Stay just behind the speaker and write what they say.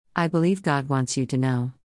I believe God wants you to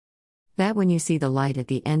know that when you see the light at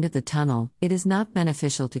the end of the tunnel, it is not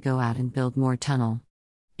beneficial to go out and build more tunnel.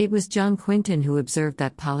 It was John Quinton who observed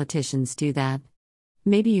that politicians do that.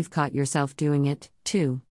 Maybe you've caught yourself doing it,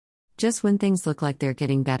 too. Just when things look like they're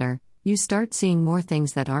getting better, you start seeing more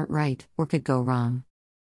things that aren't right, or could go wrong.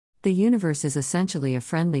 The universe is essentially a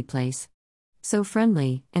friendly place. So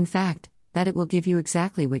friendly, in fact, that it will give you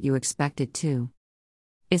exactly what you expect it to.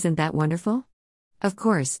 Isn't that wonderful? Of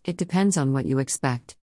course, it depends on what you expect.